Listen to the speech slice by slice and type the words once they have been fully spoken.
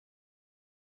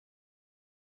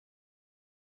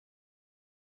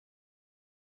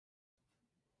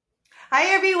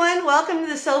Hi, everyone. Welcome to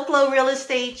the SoFlo Real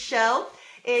Estate Show.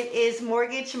 It is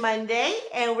Mortgage Monday,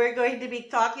 and we're going to be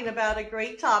talking about a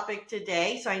great topic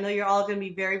today. So I know you're all going to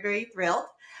be very, very thrilled.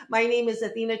 My name is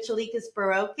Athena Chalikas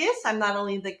Barokis. I'm not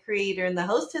only the creator and the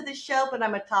host of the show, but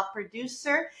I'm a top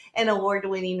producer and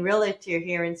award-winning realtor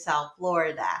here in South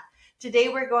Florida. Today,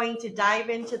 we're going to dive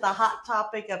into the hot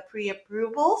topic of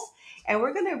pre-approvals, and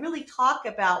we're going to really talk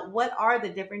about what are the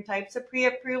different types of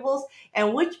pre-approvals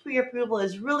and which pre-approval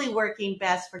is really working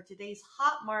best for today's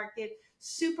hot market,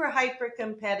 super hyper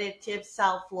competitive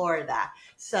South Florida.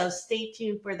 So stay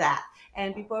tuned for that.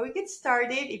 And before we get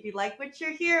started, if you like what you're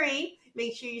hearing,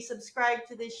 make sure you subscribe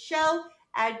to this show,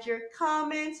 add your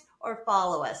comments, or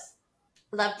follow us.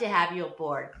 Love to have you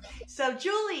aboard. So,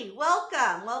 Julie,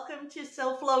 welcome. Welcome to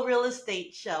SoFlo Real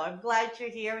Estate Show. I'm glad you're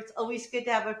here. It's always good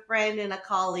to have a friend and a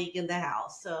colleague in the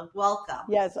house. So, welcome.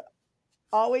 Yes,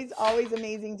 always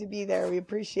amazing to be there. We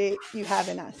appreciate you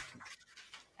having us.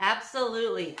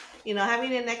 Absolutely.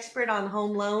 Having an expert on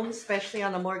home loans, especially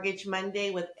on a Mortgage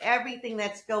Monday with everything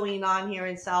that's going on here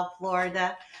in South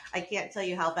Florida, I can't tell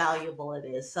you how valuable it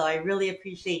is. So I really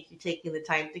appreciate you taking the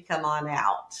time to come on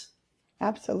out.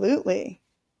 Absolutely.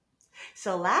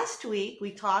 So last week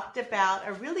we talked about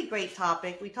a really great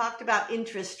topic. We talked about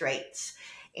interest rates.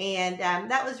 And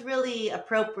that was really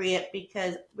appropriate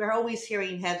because we're always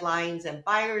hearing headlines and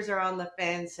buyers are on the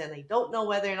fence and they don't know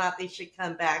whether or not they should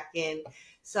come back in.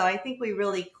 So I think we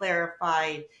really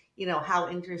clarified, how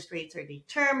interest rates are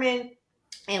determined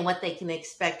and what they can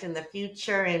expect in the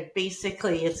future. And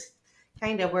basically it's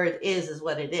kind of where it is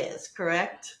what it is,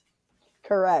 correct?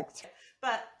 Correct.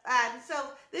 But so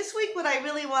this week, what I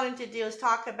really wanted to do is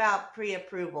talk about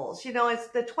pre-approvals. It's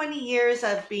the 20 years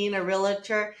of being a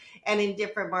realtor, and in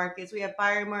different markets. We have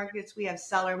buyer markets, we have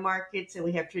seller markets, and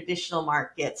we have traditional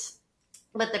markets.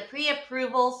 But the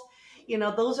pre-approvals,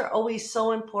 those are always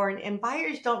so important. And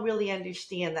buyers don't really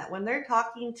understand that when they're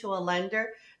talking to a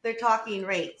lender, they're talking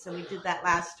rates. And we did that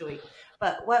last week.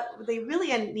 But what they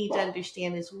really need to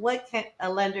understand is a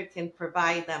lender can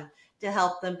provide them to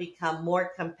help them become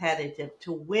more competitive,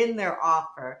 to win their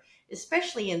offer,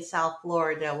 especially in South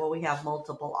Florida where we have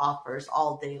multiple offers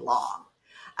all day long.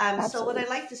 So what Absolutely. I'd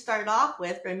like to start off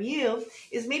with from you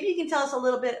is maybe you can tell us a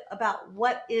little bit about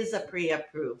what is a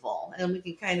pre-approval, and we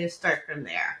can kind of start from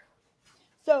there.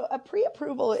 So a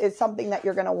pre-approval is something that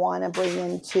you're going to want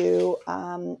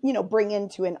to bring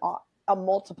into a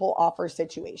multiple offer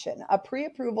situation. A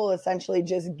pre-approval essentially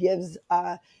just gives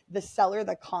the seller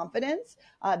the confidence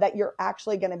that you're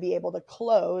actually going to be able to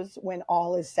close when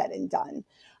all is said and done.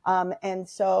 And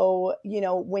so,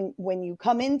 when you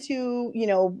come into,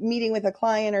 meeting with a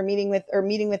client or meeting with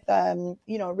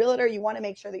a realtor, you want to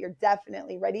make sure that you're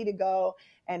definitely ready to go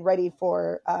and ready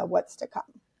for what's to come.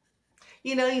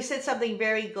 You said something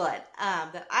very good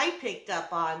that I picked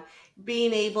up on,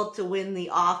 being able to win the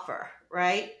offer,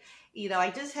 right? I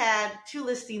just had two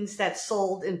listings that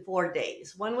sold in 4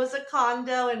 days. One was a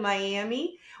condo in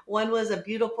Miami. One was a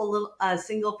beautiful little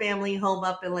single family home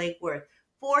up in Lake Worth.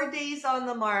 4 days on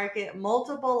the market,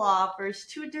 multiple offers,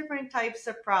 two different types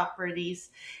of properties.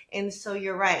 And so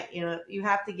you're right. You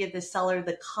have to give the seller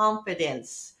the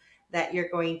confidence that you're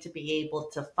going to be able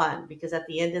to fund, because at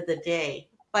the end of the day,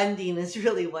 funding is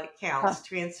really what counts,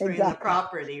 transferring the Exactly.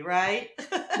 property, right?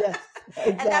 Yes,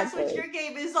 And that's what exactly. your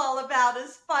game is all about,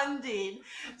 is funding.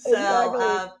 So,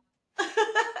 Exactly.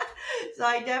 so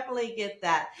I definitely get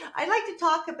that. I'd like to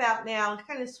talk about now,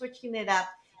 kind of switching it up,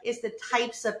 is the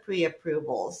types of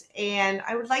pre-approvals. And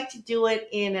I would like to do it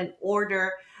in an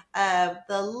order of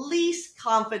the least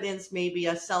confidence maybe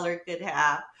a seller could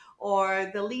have, or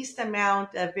the least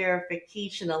amount of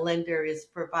verification a lender is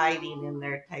providing in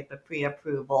their type of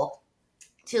pre-approval,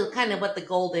 to kind of what the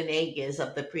golden egg is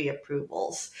of the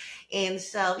pre-approvals. And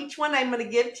so each one I'm going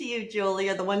to give to you, Julie,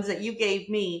 are the ones that you gave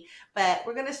me, but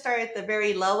we're going to start at the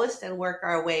very lowest and work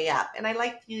our way up. And I'd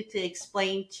like you to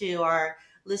explain to our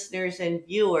listeners and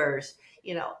viewers,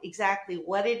 exactly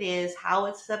what it is, how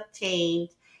it's obtained,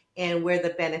 and where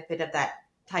the benefit of that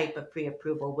type of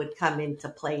pre-approval would come into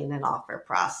play in an offer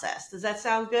process. Does that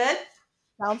sound good?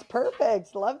 Sounds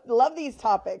perfect. Love these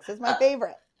topics. It's my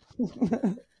favorite.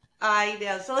 I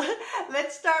know. So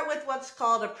let's start with what's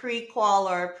called a pre-qual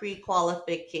or a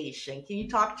pre-qualification. Can you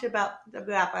talk to about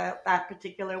that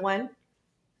particular one?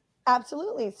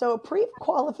 Absolutely. So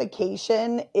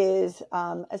pre-qualification is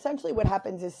essentially what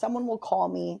happens is someone will call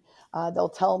me. They'll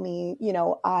tell me,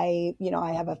 I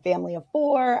have a family of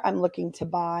four. I'm looking to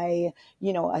buy, a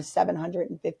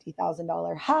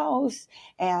 $750,000 house,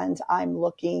 and I'm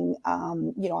looking,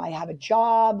 I have a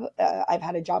job. I've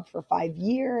had a job for 5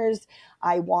 years.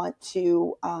 I want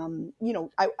to, I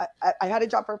had a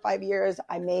job for 5 years.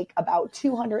 I make about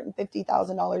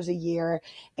 $250,000 a year,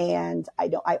 and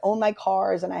I own my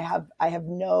cars, and I have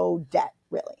no debt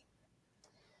really.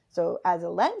 So as a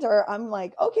lender, I'm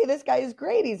like, okay, this guy is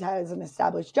great. He has an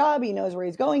established job. He knows where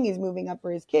he's going. He's moving up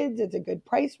for his kids. It's a good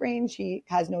price range. He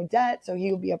has no debt, so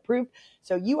he will be approved.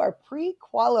 So you are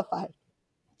pre-qualified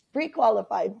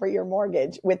for your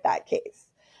mortgage with that case.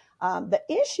 The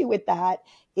issue with that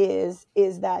is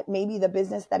that maybe the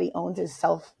business that he owns is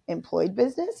self-employed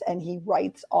business, and he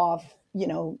writes off,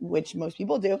 which most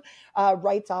people do,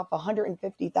 writes off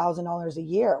 $150,000 a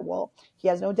year. Well, he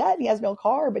has no debt, he has no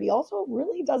car, but he also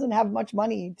really doesn't have much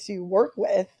money to work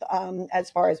with as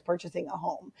far as purchasing a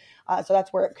home. So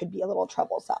that's where it could be a little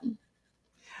troublesome.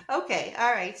 Okay,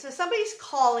 all right. So somebody's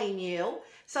calling you,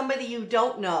 somebody you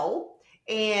don't know,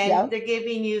 Yeah, and they're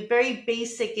giving you very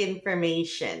basic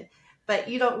information, but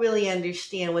you don't really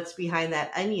understand what's behind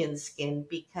that onion skin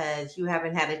because you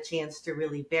haven't had a chance to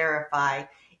really verify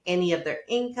any of their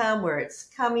income, where it's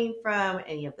coming from,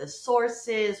 any of the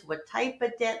sources, what type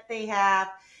of debt they have.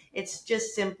 It's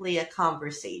just simply a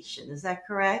conversation. Is that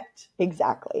correct?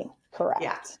 exactly. Yeah.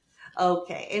 Correct.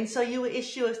 Okay. And so you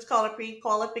issue, it's called a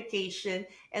pre-qualification,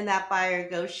 and that buyer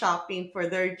goes shopping for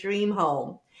their dream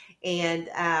home. And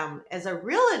as a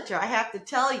realtor, I have to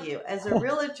tell you, as a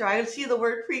realtor, I see the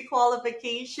word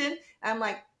pre-qualification. I'm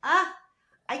like, I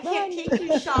can't Run. take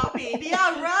you shopping.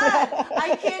 Yeah, run.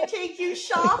 I can't take you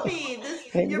shopping.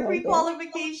 Your Exactly.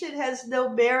 pre-qualification has no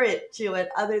merit to it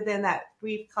other than that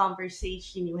brief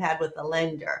conversation you had with the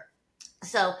lender.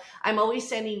 So I'm always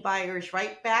sending buyers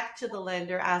right back to the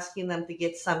lender, asking them to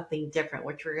get something different,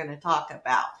 which we're going to talk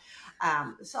about.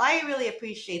 So I really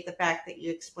appreciate the fact that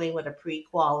you explain what a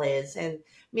pre-qual is, and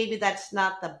maybe that's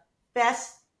not the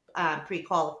best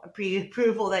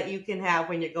pre-approval that you can have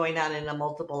when you're going out in a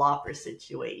multiple offer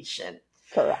situation.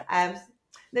 Correct. Um,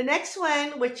 the next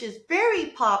one, which is very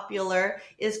popular,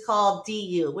 is called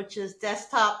DU, which is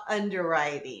desktop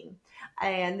underwriting,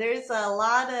 and there's a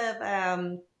lot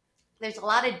of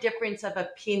difference of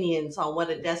opinions on what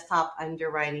a desktop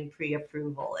underwriting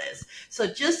pre-approval is. So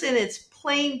just in its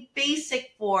plain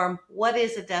basic form, what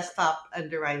is a desktop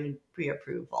underwriting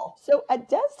pre-approval? So a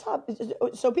desktop,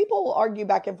 so people will argue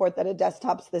back and forth that a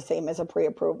desktop's the same as a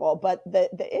pre-approval, but the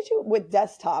issue with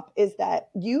desktop is that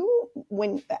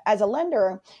when as a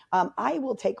lender, I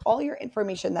will take all your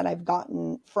information that I've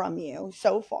gotten from you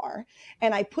so far,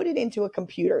 and I put it into a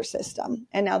computer system.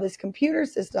 And now this computer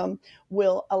system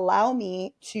will allow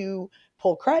me to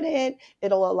pull credit.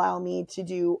 It'll allow me to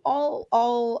do all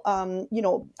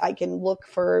I can look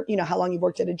for, how long you've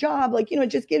worked at a job. Like, it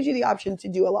just gives you the option to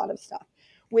do a lot of stuff.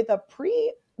 With a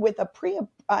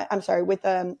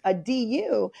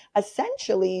DU,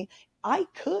 essentially, I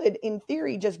could, in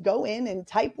theory, just go in and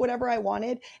type whatever I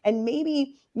wanted. And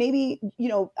maybe,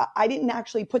 I didn't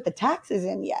actually put the taxes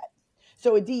in yet.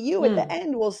 So a DU at the Hmm.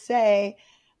 end will say,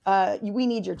 we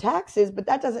need your taxes, but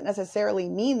that doesn't necessarily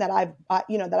mean that I've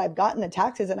gotten the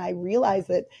taxes, and I realize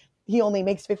that he only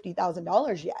makes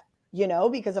 $50,000 yet,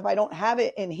 because if I don't have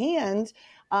it in hand,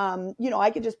 I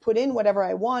could just put in whatever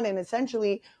I want. And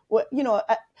essentially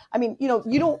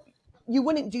you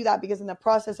wouldn't do that, because in the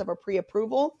process of a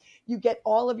pre-approval, you get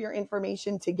all of your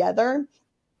information together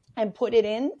and put it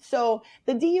in. So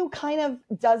the DU kind of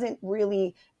doesn't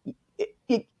really,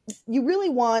 you really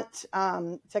want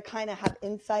to kind of have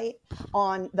insight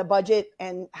on the budget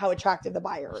and how attractive the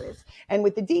buyer is. And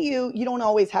with the DU, you don't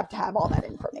always have to have all that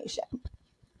information.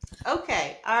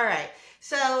 Okay, all right.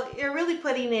 So you're really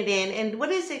putting it in, and what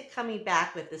is it coming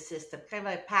back with the system? Kind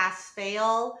of a pass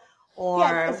fail, Yeah,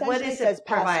 or what essentially is it says it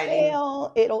pass providing?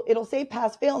 fail. It'll say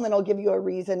pass fail, and then it'll give you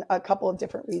a couple of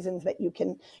different reasons that you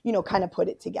can, kind of put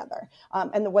it together,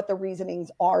 and what the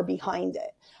reasonings are behind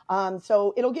it.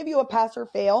 So it'll give you a pass or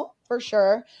fail for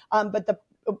sure. But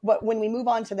when we move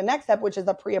on to the next step, which is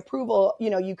the pre-approval,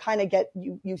 you kind of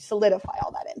you solidify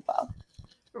all that info.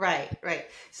 Right, right.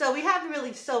 So we have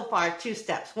really so far two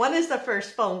steps. One is the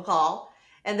first phone call,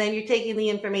 and then you're taking the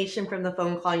information from the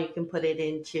phone call, and you can put it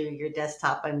into your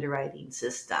desktop underwriting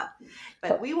system.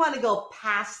 But we want to go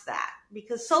past that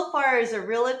because so far as a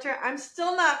realtor, I'm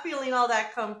still not feeling all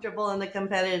that comfortable in the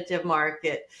competitive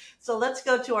market. So let's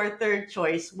go to our third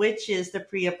choice, which is the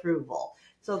pre-approval.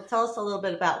 So tell us a little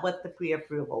bit about what the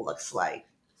pre-approval looks like.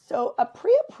 So a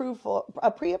pre-approval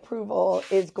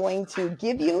is going to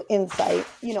give you insight,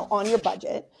 on your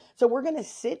budget. So we're going to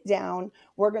sit down,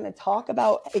 we're going to talk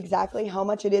about exactly how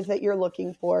much it is that you're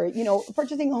looking for.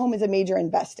 Purchasing a home is a major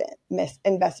investment.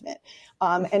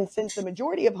 And since the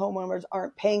majority of homeowners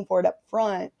aren't paying for it up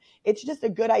front, it's just a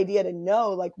good idea to know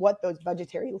like what those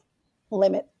budgetary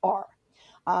limits are.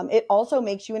 It also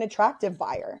makes you an attractive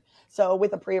buyer. So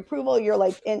with a pre-approval,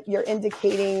 you're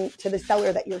indicating to the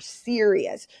seller that you're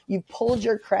serious. You've pulled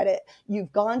your credit.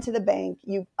 You've gone to the bank.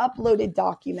 You've uploaded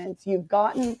documents. You've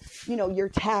gotten, your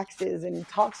taxes and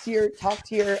talk to your,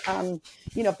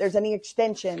 if there's any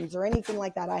extensions or anything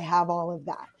like that. I have all of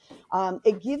that.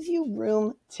 It gives you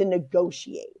room to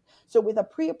negotiate. So with a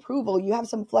pre-approval, you have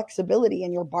some flexibility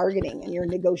in your bargaining and your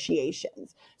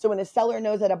negotiations. So when a seller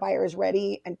knows that a buyer is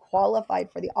ready and qualified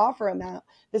for the offer amount,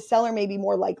 the seller may be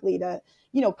more likely to,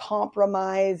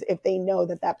 compromise if they know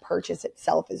that that purchase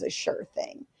itself is a sure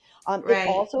thing. It Right.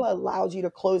 also allows you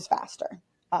to close faster.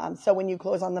 So when you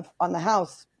close on the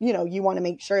house, you want to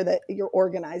make sure that you're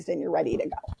organized and you're ready to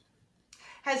go.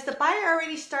 Has the buyer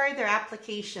already started their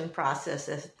application process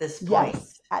at this point?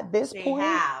 Yes, at this They point,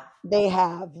 have. they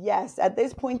have. Yes, at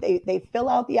this point, they fill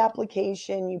out the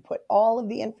application. You put all of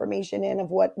the information in of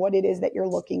what it is that you're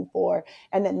looking for.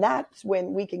 And then that's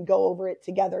when we can go over it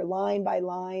together, line by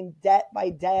line, debt by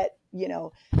debt,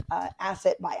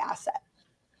 asset by asset.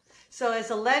 So as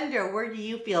a lender, where do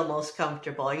you feel most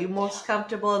comfortable? Are you most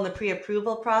comfortable in the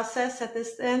pre-approval process at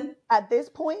this end? At this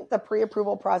point, the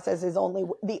pre-approval process is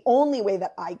the only way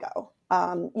that I go.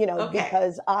 Okay.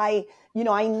 Because I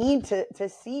need to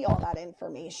see all that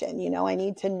information. I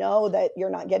need to know that you're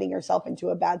not getting yourself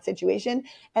into a bad situation.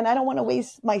 And I don't want to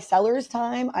waste my seller's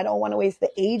time. I don't want to waste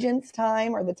the agent's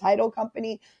time or the title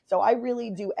company. So I really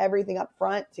do everything up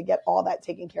front to get all that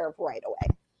taken care of right away.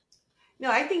 No,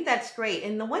 I think that's great.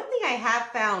 And the one thing I have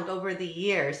found over the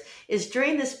years is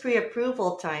during this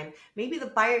pre-approval time, maybe the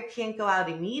buyer can't go out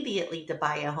immediately to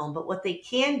buy a home, but what they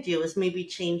can do is maybe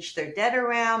change their debt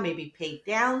around, maybe pay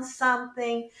down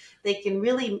something. They can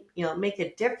really, make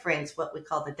a difference, what we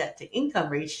call the debt to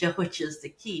income ratio, which is the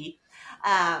key,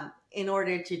 in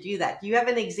order to do that. Do you have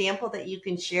an example that you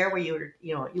can share where you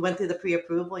went through the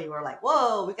pre-approval, you were like,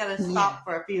 whoa, we got to Yeah. stop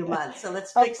for a few months. So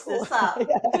let's Of fix course. this up.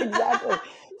 Yeah, exactly.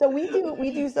 So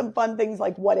we do some fun things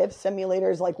like what if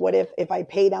simulators, like what if I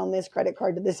pay down this credit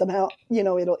card to this amount,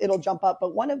 it'll jump up.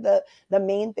 But one of the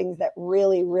main things that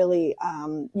really, really,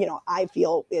 I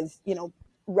feel is,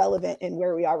 relevant in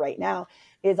where we are right now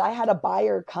is I had a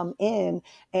buyer come in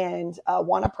and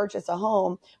want to purchase a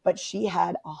home, but she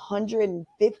had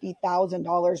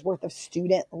 $150,000 worth of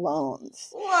student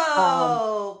loans.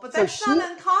 Whoa, but So that's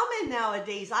not uncommon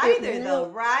nowadays it either, really, though,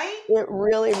 right? it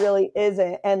really, really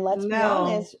isn't. And let's be No.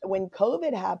 honest, when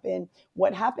COVID happened,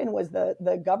 what happened was the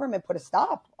government put a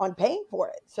stop on paying for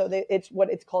it. So it's what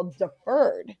it's called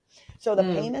deferred. So the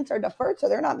Mm. payments are deferred. So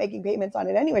they're not making payments on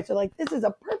it anyway. So like, this is a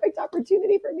perfect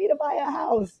opportunity for me to buy a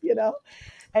house,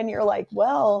 And you're like,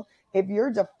 well, if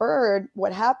you're deferred,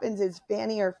 what happens is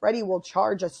Fannie or Freddie will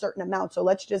charge a certain amount. So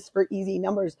let's just, for easy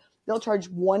numbers, they'll charge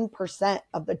 1%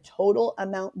 of the total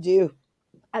amount due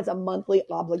as a monthly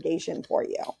obligation for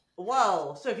you.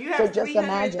 Whoa. So if you So have just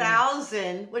imagine.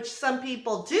 300,000, which some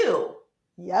people do.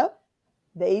 Yep,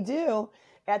 they do.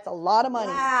 That's a lot of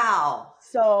money. Wow.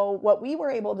 So what we were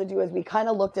able to do is we kind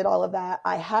of looked at all of that.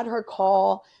 I had her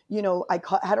call,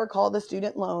 had her call the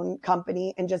student loan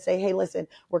company and just say, hey, listen,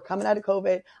 we're coming out of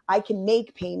COVID. I can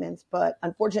make payments, but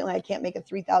unfortunately I can't make a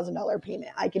 $3,000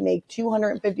 payment. I can make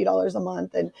 $250 a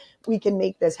month and we can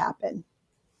make this happen.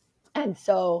 And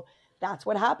so that's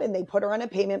what happened. They put her on a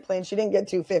payment plan. She didn't get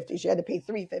 $250. She had to pay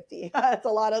 $350. That's a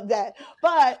lot of debt.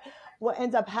 But what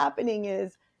ends up happening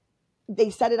is they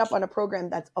set it up on a program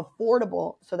that's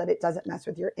affordable so that it doesn't mess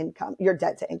with your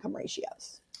debt to income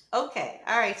ratios. Okay.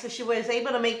 All right. So she was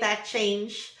able to make that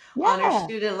change on her Yeah.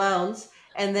 student loans,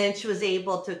 and then she was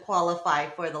able to qualify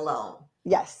for the loan.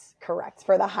 Yes, correct.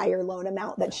 For the higher loan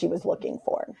amount that she was looking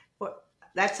for. Well,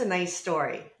 that's a nice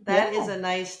story. That Yeah. is a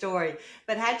nice story.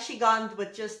 But had she gone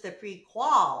with just the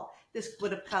pre-qual, this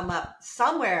would have come up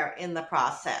somewhere in the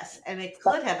process, and it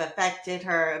could have affected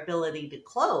her ability to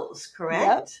close,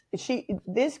 correct? Yep.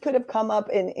 This could have come up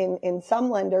in some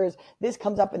lenders. This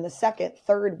comes up in the second,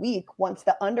 third week once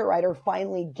the underwriter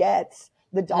finally gets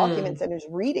the documents and is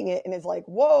reading it and is like,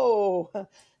 whoa,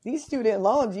 these student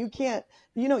loans, you can't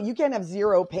have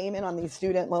zero payment on these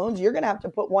student loans. You're going to have to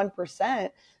put 1%.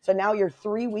 So now you're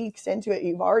 3 weeks into it.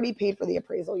 You've already paid for the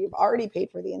appraisal. You've already paid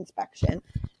for the inspection.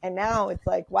 And now it's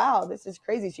like, wow, this is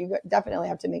crazy. So you definitely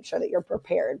have to make sure that you're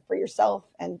prepared for yourself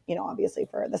and, obviously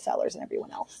for the sellers and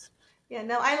everyone else. Yeah,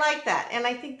 no, I like that. And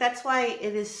I think that's why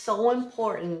it is so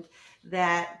important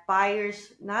that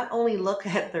buyers not only look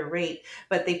at the rate,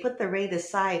 but they put the rate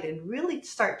aside and really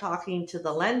start talking to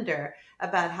the lender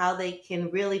about how they can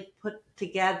really put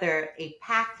together a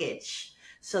package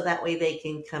so that way they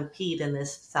can compete in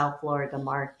this South Florida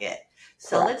market.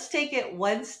 So let's Correct. take it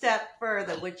one step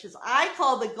further, which is I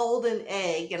call the golden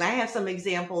egg, and I have some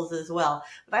examples as well.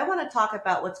 But I want to talk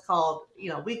about what's called,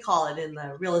 we call it in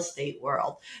the real estate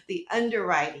world, the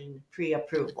underwriting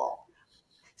pre-approval.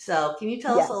 So, can you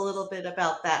tell us a little Yes. bit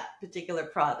about that particular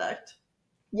product?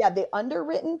 Yeah, the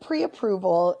underwritten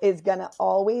pre-approval is going to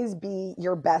always be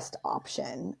your best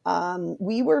option.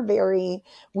 We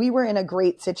were in a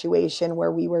great situation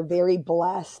where we were very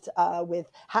blessed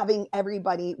with having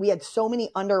everybody. We had so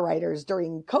many underwriters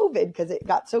during COVID because it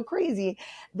got so crazy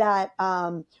that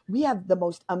we have the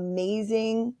most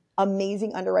amazing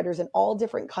underwriters in all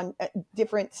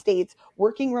different states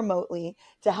working remotely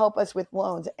to help us with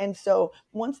loans. And so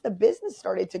once the business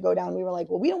started to go down, we were like,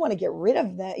 well, we don't want to get rid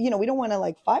of that. We don't want to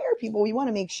like fire people. We want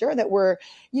to make sure that we're,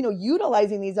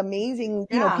 utilizing these amazing,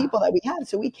 Yeah. people that we have.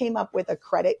 So we came up with a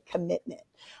credit commitment.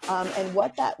 And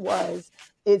what that was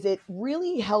is it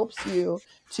really helps you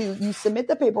submit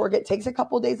the paperwork. It takes a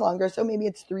couple of days longer. So maybe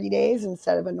it's 3 days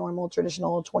instead of a normal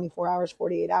traditional 24 hours,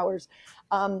 48 hours.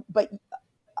 But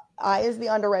I, as the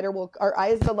underwriter, or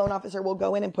I, as the loan officer, will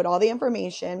go in and put all the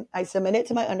information. I submit it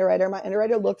to my underwriter. My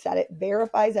underwriter looks at it,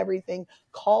 verifies everything,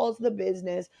 calls the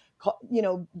business,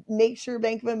 make sure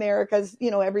Bank of America's,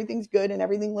 everything's good and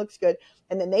everything looks good.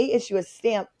 And then they issue a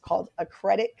stamp called a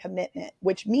credit commitment,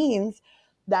 which means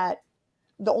that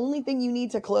the only thing you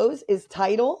need to close is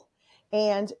title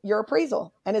and your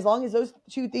appraisal. And as long as those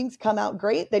two things come out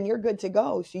great, then you're good to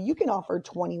go. So you can offer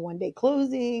 21-day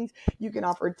closings, you can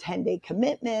offer 10-day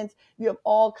commitments, you have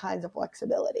all kinds of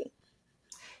flexibility.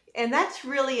 And that's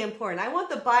really important. I want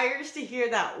the buyers to hear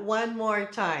that one more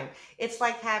time. It's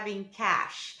like having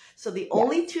cash. So the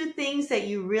only Yes. two things that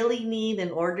you really need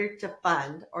in order to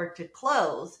fund or to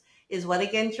close is what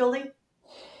again, Julie?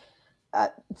 Uh,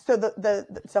 so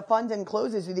the fund and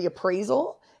closes the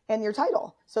appraisal and your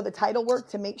title. So the title work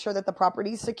to make sure that the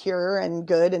property's secure and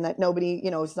good and that nobody,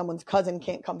 someone's cousin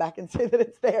can't come back and say that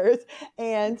it's theirs.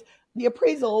 And the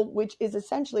appraisal, which is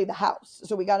essentially the house.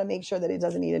 So we got to make sure that it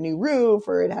doesn't need a new roof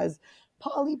or it has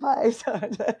poly pipes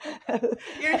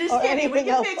You're just or kidding. We anything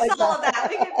can else fix like all of that.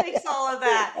 We can that. fix all of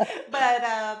that.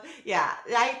 But yeah,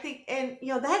 I think, and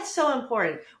that's so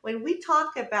important. When we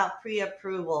talk about pre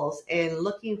approvals and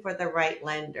looking for the right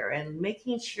lender and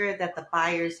making sure that the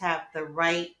buyers have the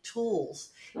right tools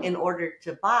in order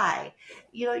to buy,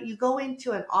 you go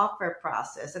into an offer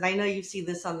process. And I know you see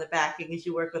this on the back end because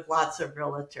you work with lots of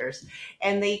realtors.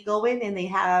 And they go in and they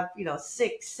have,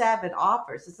 6, 7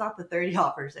 offers. It's not the 30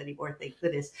 offers anymore, thank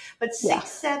goodness, but Yeah.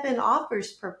 6, 7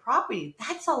 offers per property.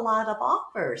 That's a lot of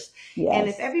offers. And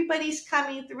if Yes. everybody's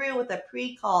coming through with a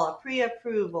pre-call, a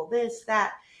pre-approval, this,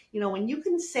 that, when you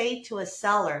can say to a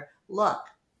seller, look,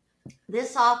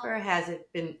 this offer has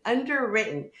been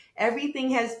underwritten. Everything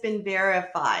has been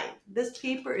verified. This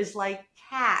paper is like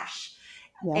cash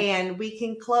Yep. and we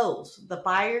can close. The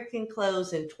buyer can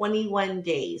close in 21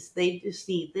 days. They just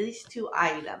need these two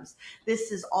items.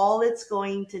 This is all it's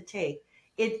going to take.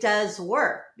 It does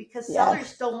work because sellers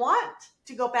Yes. don't want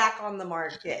to go back on the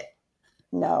market,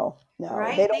 No, they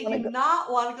right? don't They want do to go.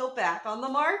 not want to go back on the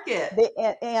market.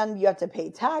 And you have to pay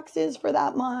taxes for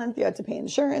that month. You have to pay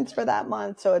insurance for that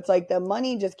month. So it's like the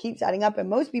money just keeps adding up. And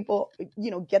most people,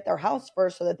 get their house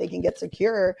first so that they can get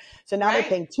secure. So now they're Right?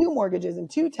 paying 2 mortgages and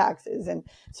 2 taxes. And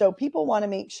so people want to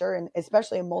make sure, and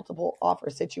especially in multiple offer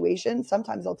situations,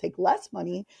 sometimes they'll take less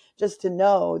money just to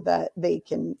know that they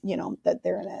can, that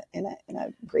they're in a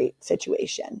great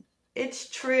situation. It's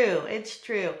true. It's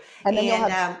true. And then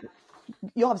And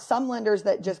you'll have some lenders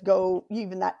that just go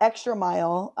even that extra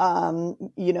mile,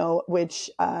 which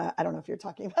I don't know if you're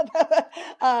talking about that.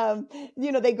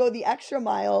 They go the extra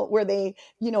mile where they,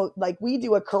 like we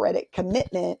do a credit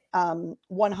commitment,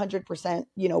 100%,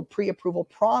 pre-approval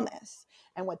promise.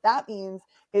 And what that means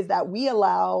is that we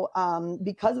allow,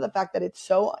 because of the fact that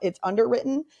it's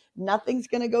underwritten, nothing's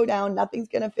going to go down, nothing's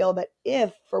going to fail. That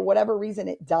if for whatever reason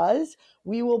it does,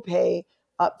 we will pay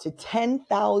up to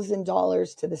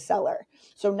 $10,000 to the seller.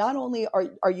 So not only are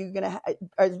you going to,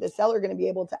 is the seller going to be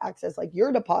able to access like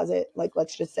your deposit, like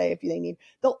let's just say if they need,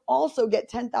 they'll also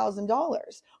get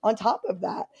 $10,000 on top of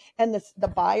that. And the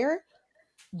buyer,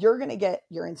 you're going to get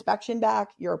your inspection back,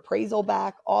 your appraisal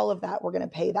back, all of that. We're going to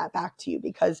pay that back to you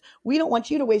because we don't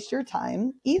want you to waste your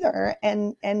time either.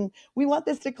 And we want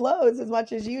this to close as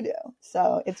much as you do.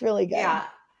 So it's really good. yeah,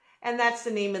 And that's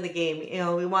the name of the game.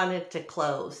 We want it to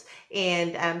close.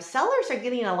 And sellers are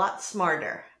getting a lot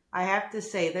smarter. I have to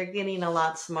say, they're getting a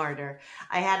lot smarter.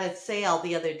 I had a sale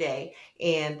the other day,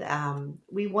 and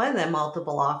we won a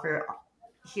multiple offer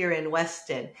here in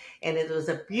Weston, and it was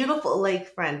a beautiful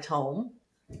lakefront home.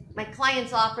 My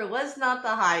client's offer was not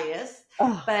the highest,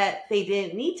 Oh, but they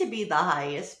didn't need to be the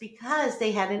highest because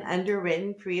they had an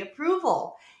underwritten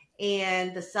pre-approval.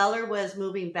 And the seller was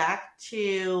moving back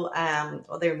to,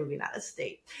 well, they were moving out of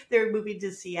state. They were moving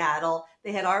to Seattle.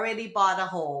 They had already bought a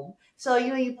home. So,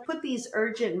 you put these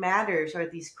urgent matters or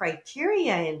these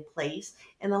criteria in place,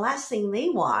 and the last thing they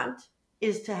want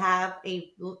is to have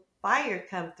a buyer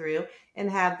come through and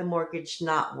have the mortgage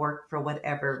not work for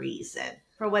whatever reason.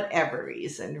 For whatever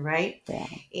reason, right? yeah.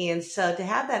 And so to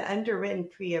have that underwritten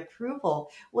pre-approval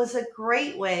was a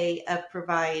great way of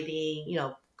providing,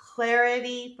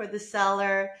 clarity for the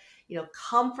seller,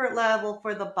 comfort level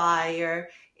for the buyer,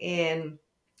 and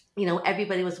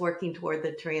everybody was working toward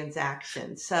the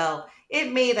transaction. So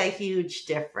it made a huge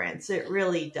difference. It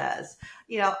really does.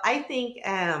 I think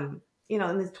in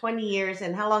the 20 years,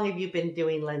 and how long have you been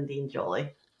doing lending,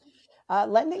 Jolie?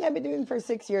 Lending I've been doing for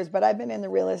 6 years, but I've been in the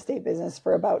real estate business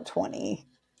for about 20.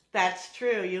 That's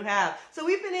true. You have. So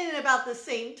we've been in it about the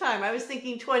same time. I was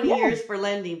thinking 20 Yeah, years for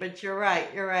lending, but you're right.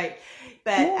 You're right.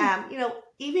 But, yeah.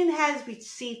 even as we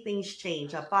see things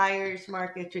change, a buyer's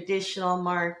market, traditional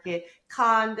market,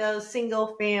 condos,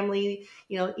 single family,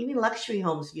 even luxury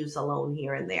homes use a loan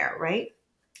here and there, right?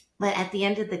 But at the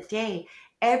end of the day,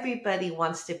 everybody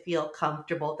wants to feel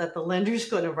comfortable that the lender's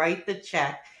going to write the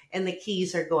check and the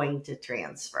keys are going to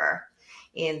transfer.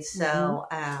 And Hmm. so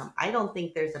I don't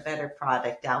think there's a better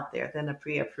product out there than a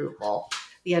pre-approval,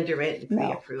 the underwritten No,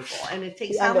 pre-approval. And it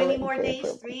takes the how many underwritten more days?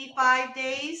 pre-approval. 3, 5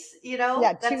 days? Yeah, two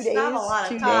That's not a days, lot of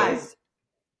 2 days. time.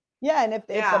 Yeah, and if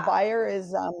the Yeah. buyer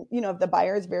is, if the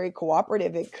buyer is very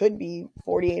cooperative, it could be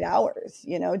 48 hours,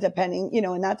 depending,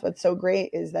 and that's what's so great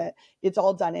is that it's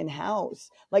all done in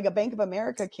house. Like a Bank of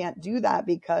America can't do that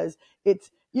because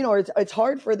it's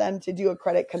hard for them to do a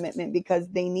credit commitment because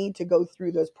they need to go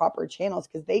through those proper channels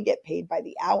because they get paid by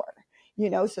the hour.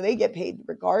 So they get paid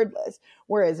regardless.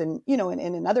 Whereas in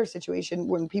another situation,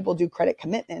 when people do credit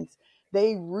commitments,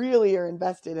 they really are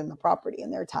invested in the property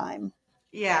and their time.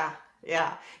 Yeah,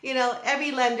 yeah.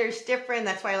 Every lender's different.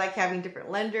 That's why I like having different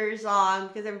lenders on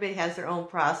because everybody has their own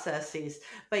processes.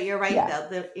 But you're right, Yeah.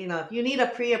 though. If you need a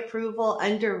pre-approval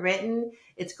underwritten,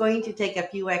 it's going to take a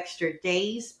few extra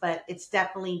days, but it's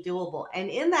definitely doable. And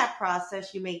in that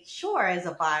process, you make sure as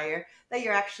a buyer that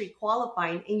you're actually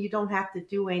qualifying and you don't have to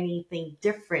do anything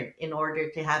different in order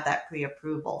to have that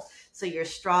pre-approval. So you're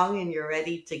strong and you're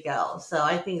ready to go. So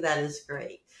I think that is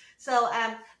great. So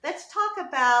let's talk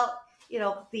about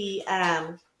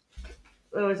the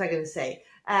what was I going to say?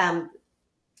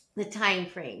 The time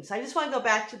frame. So I just want to go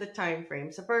back to the time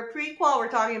frame. So for a prequel, we're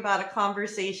talking about a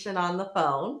conversation on the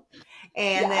phone,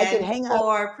 and Yeah, I could then hang up.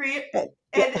 for pre Yeah,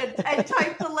 and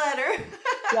type the letter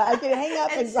yeah, I could hang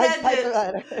up and and like send type it. it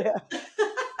out. Yeah.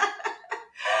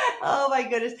 Oh my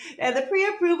goodness! And the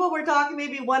pre-approval, we're talking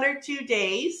maybe 1 or 2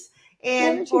 days, One or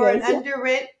and two for an days. Yeah,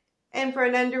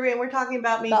 underwritten, we're talking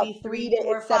about about maybe three three, to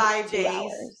four, it's five 72 days,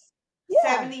 hours. Yeah,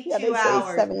 yeah, 72 they say it's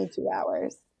hours. 72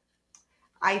 hours.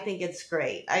 I think it's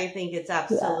great. I think it's Yeah.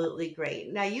 absolutely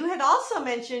great. Now, you had also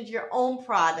mentioned your own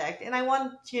product, and I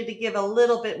want you to give a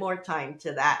little bit more time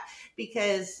to that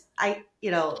because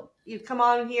you come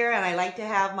on here and I like to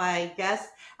have my guests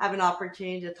have an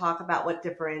opportunity to talk about what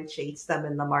differentiates them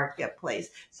in the marketplace.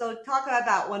 So, talk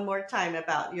about one more time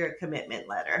about your commitment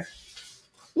letter.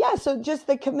 Yeah, so just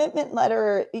the commitment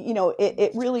letter,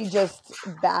 it really just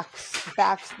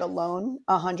backs the loan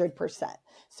 100%.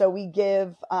 So we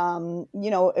give,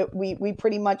 we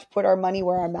pretty much put our money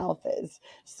where our mouth is.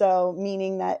 So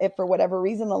meaning that if for whatever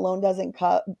reason the loan doesn't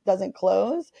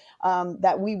close,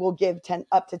 that we will give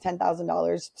up to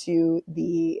 $10,000 to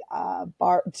the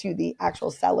to the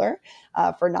actual seller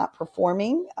for not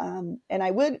performing. And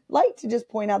I would like to just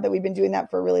point out that we've been doing that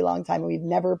for a really long time and we've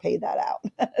never paid that out.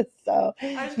 So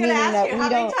I was going to meaning ask that you, we how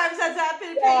many don't, times has that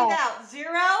been paid yeah, out?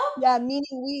 Zero? yeah,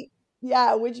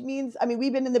 yeah, which means, I mean,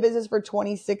 we've been in the business for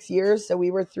 26 years, so we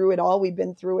were through it all. We've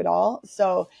been through it all.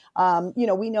 So,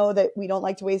 we know that we don't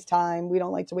like to waste time. We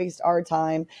don't like to waste our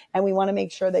time. And we want to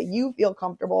make sure that you feel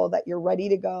comfortable, that you're ready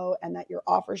to go, and that your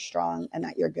offer's strong, and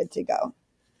that you're good to go.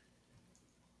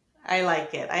 I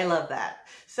like it. I love that.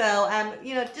 So,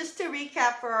 just to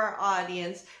recap for our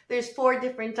audience, there's four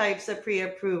different types of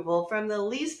pre-approval, from the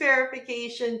lease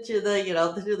verification to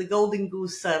the golden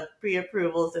goose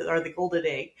pre-approvals or the golden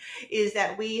egg. Is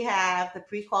that we have the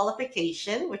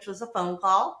pre-qualification, which was a phone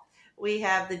call. We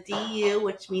have the DU,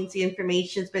 which means the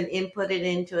information's been inputted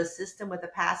into a system with a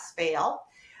pass fail.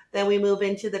 Then we move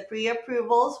into the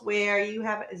pre-approvals, where you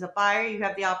have, as a buyer, you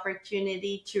have the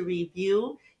opportunity to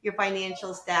review your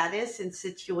financial status and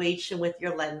situation with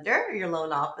your lender or your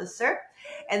loan officer.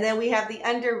 And then we have the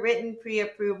underwritten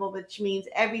pre-approval, which means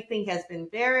everything has been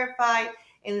verified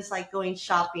and it's like going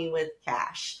shopping with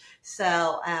cash.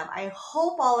 So I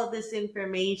hope all of this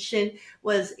information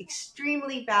was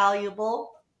extremely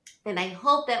valuable. And I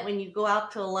hope that when you go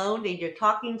out to a loan and you're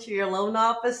talking to your loan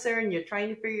officer and you're trying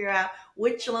to figure out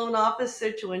which loan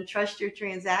officer to entrust your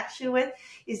transaction with,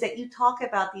 is that you talk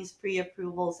about these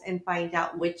pre-approvals and find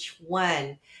out which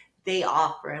one they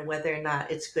offer and whether or not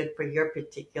it's good for your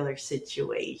particular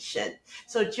situation.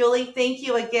 So Julie, thank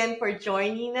you again for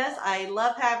joining us. I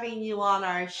love having you on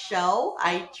our show.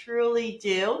 I truly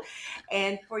do.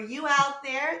 And for you out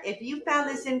there, if you found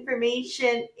this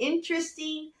information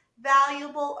interesting,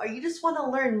 valuable, or you just want to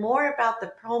learn more about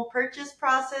the home purchase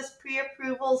process,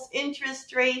 pre-approvals,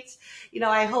 interest rates,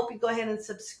 I hope you go ahead and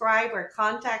subscribe or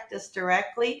contact us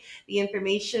directly. The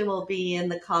information will be in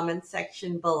the comment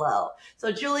section below.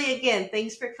 So Julie, again,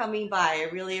 thanks for coming by.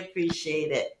 I really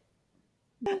appreciate it.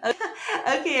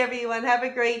 Okay, everyone, have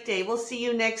a great day. We'll see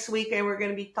you next week, and we're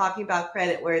going to be talking about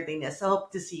credit worthiness. I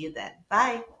hope to see you then.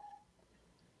 Bye.